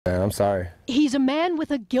Man, I'm sorry. He's a man with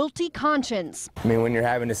a guilty conscience. I mean, when you're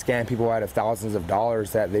having to scam people out of thousands of dollars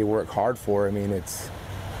that they work hard for, I mean, it's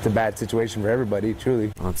a bad situation for everybody,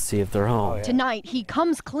 truly. Let's see if they're home. Oh, yeah. Tonight, he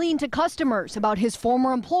comes clean to customers about his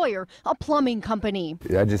former employer, a plumbing company.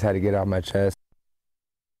 I just had to get it off my chest.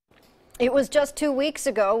 It was just 2 weeks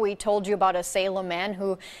ago we told you about a Salem man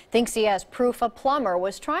who thinks he has proof a plumber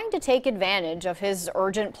was trying to take advantage of his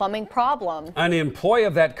urgent plumbing problem. An employee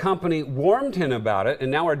of that company warned him about it,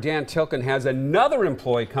 and now our Dan Tilken has another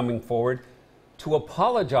employee coming forward to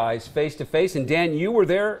apologize face to face. And Dan, you were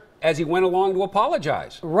there as he went along to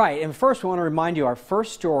apologize. Right, and first we want to remind you our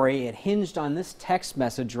first story, it hinged on this text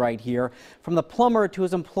message right here from the plumber to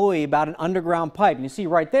his employee about an underground pipe. And you see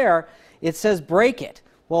right there, it says break it.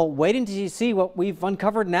 Well, wait until you see what we've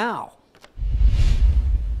uncovered now.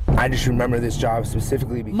 I just remember this job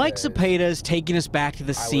specifically because Mike Cepeda is taking us back to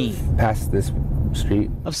the scene past this street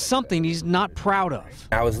of something he's not proud of.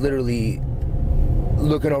 I was literally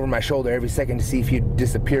looking over my shoulder every second to see if he'd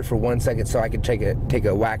disappear for 1 second so I could take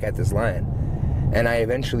a whack at this line. And I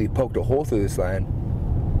eventually poked a hole through this line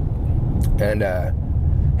and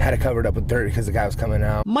had it covered up with dirt because the guy was coming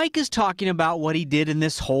out. Mike is talking about what he did in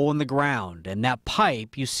this hole in the ground and that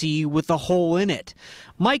pipe you see with the hole in it.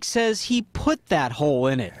 Mike says he put that hole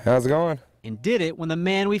in it. How's it going? And did it when the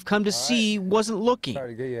man we've come to see wasn't looking.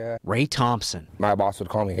 Yeah. Ray Thompson. My boss would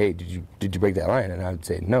call me, hey, did you break that line? And I would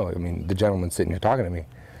say, no, I mean, the gentleman's sitting here talking to me.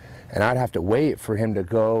 And I'd have to wait for him to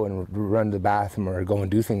go and run to the bathroom or go and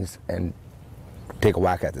do things and take a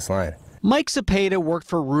whack at this line. Mike Cepeda worked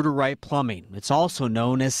for Rooter Rite Plumbing. It's also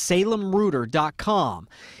known as SalemRooter.com.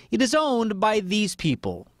 It is owned by these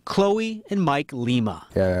people, Chloe and Mike Lima.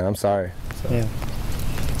 Yeah, man, I'm sorry. So. Yeah.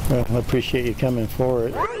 Well, I appreciate you coming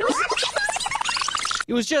forward.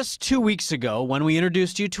 It was just 2 weeks ago when we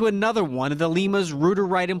introduced you to another one of the Lima's Rooter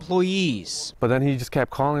Rite employees. But then he just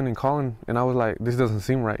kept calling, and I was like, this doesn't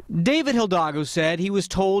seem right. David Hildago said he was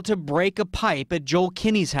told to break a pipe at Joel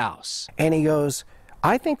Kinney's house. And he goes,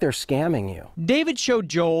 I think they're scamming you. David showed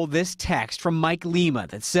Joel this text from Mike Lima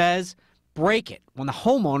that says, break it, when the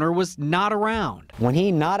homeowner was not around. When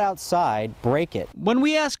he not outside, break it. When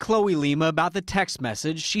we asked Chloe Lima about the text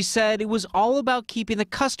message, she said it was all about keeping the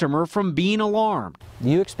customer from being alarmed.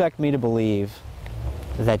 You expect me to believe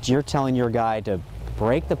that you're telling your guy to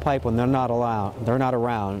break the pipe when they're not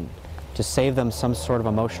around to save them some sort of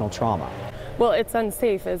emotional trauma? Well, it's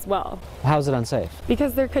unsafe as well. How's it unsafe?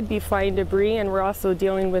 Because there could be flying debris, and we're also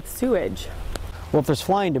dealing with sewage. Well, if there's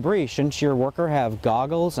flying debris, shouldn't your worker have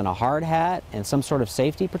goggles and a hard hat and some sort of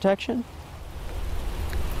safety protection?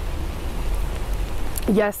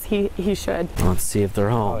 Yes, he should. Let's see if they're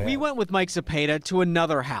home. We went with Mike Cepeda to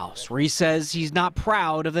another house where he says he's not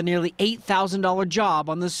proud of the nearly $8,000 job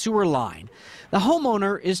on the sewer line. The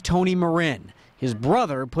homeowner is Tony Marin. His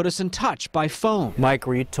brother put us in touch by phone. Mike,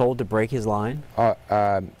 were you told to break his line?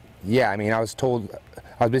 Yeah, I mean, I was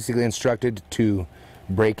basically instructed to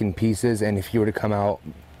break in pieces, and if he were to come out,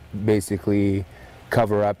 basically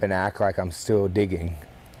cover up and act like I'm still digging.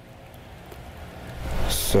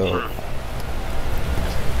 So.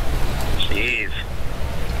 Jeez.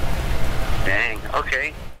 Dang,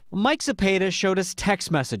 okay. Mike Cepeda showed us text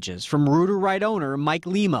messages from Rooter Rite owner Mike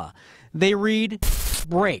Lima. They read,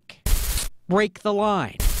 break the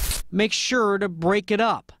line, make sure to break it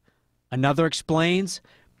up. Another explains,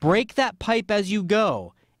 break that pipe as you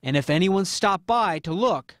go, and if anyone stopped by to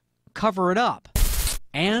look, cover it up.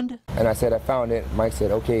 And I said, I found it. Mike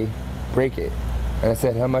said, okay, break it. And I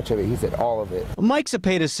said, how much of it? He said, all of it. Mike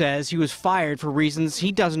Cepeda says he was fired for reasons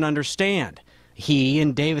he doesn't understand. He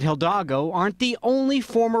and David Hildago aren't the only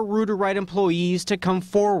former Rooter Rite employees to come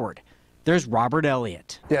forward. There's Robert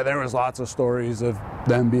Elliott. Yeah, there was lots of stories of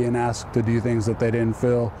them being asked to do things that they didn't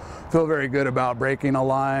feel very good about, breaking a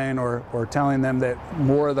line or telling them that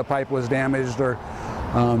more of the pipe was damaged or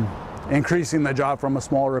increasing the job from a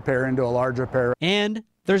small repair into a large repair. And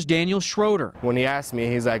there's Daniel Schroeder. When he asked me,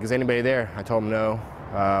 he's like, is anybody there? I told him no.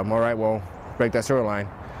 All right, well, break that sewer line.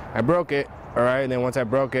 I broke it, all right, and then once I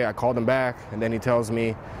broke it, I called him back, and then he tells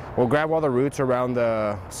me, well, grab all the roots around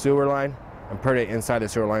the sewer line and put it inside the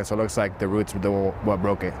sewer line so it looks like the roots were what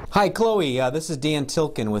broke it. Hi, Chloe. This is Dan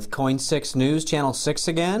Tilken with Coin 6 News, Channel 6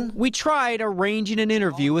 again. We tried arranging an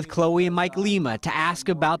interview with Chloe and Mike Lima to ask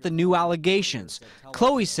about the new allegations.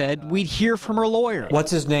 Chloe said we'd hear from her lawyer.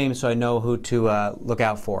 What's his name so I know who to look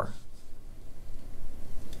out for?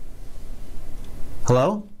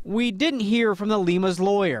 Hello? We didn't hear from the Lima's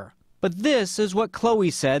lawyer, but this is what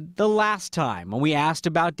Chloe said the last time when we asked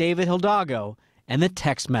about David Hildago and the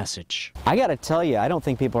text message. I gotta tell you, I don't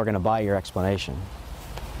think people are gonna buy your explanation.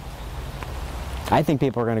 I think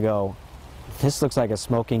people are gonna go, this looks like a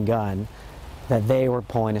smoking gun, that they were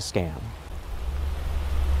pulling a scam.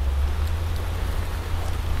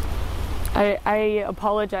 I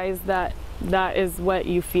apologize that that is what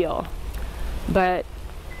you feel, but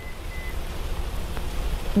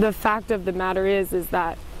the fact of the matter is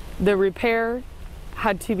that the repair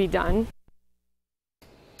had to be done.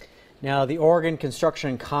 Now, the Oregon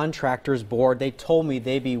Construction Contractors Board, they told me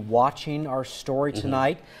they'd be watching our story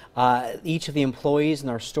tonight. Each of the employees in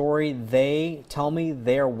our story, they tell me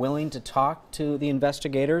they are willing to talk to the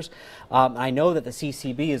investigators. I know that the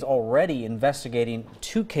CCB is already investigating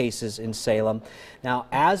 2 cases in Salem. Now,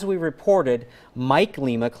 as we reported, Mike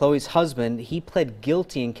Lima, Chloe's husband, he pled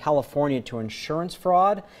guilty in California to insurance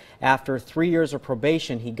fraud. After 3 years of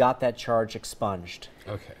probation, he got that charge expunged.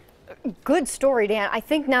 Okay. Good story, Dan. I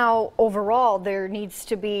think now overall there needs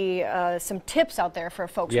to be some tips out there for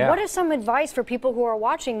folks. Yeah. What is some advice for people who are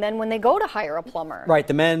watching then when they go to hire a plumber? Right,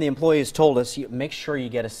 the men, the employees told us, make sure you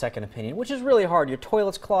get a second opinion, which is really hard. Your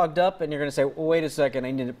toilet's clogged up and you're going to say, well, wait a second,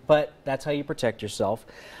 I need it. But that's how you protect yourself.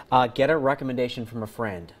 Get a recommendation from a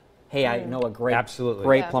friend. Hey, I know a great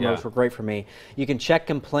plumber, which were great for me. You can check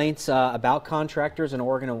complaints about contractors in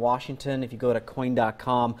Oregon and Washington. If you go to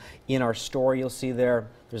coin.com, in our story, you'll see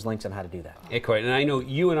there's links on how to do that. Hey, Coy, and I know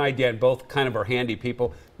you and I, Dan, both kind of are handy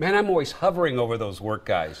people. Man, I'm always hovering over those work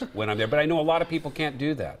guys when I'm there, but I know a lot of people can't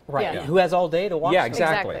do that. Right. Yeah. Who has all day to watch? Yeah,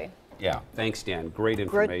 exactly. Yeah, thanks, Dan. Great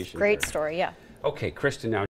information. Great story, yeah. Okay, Kristen, now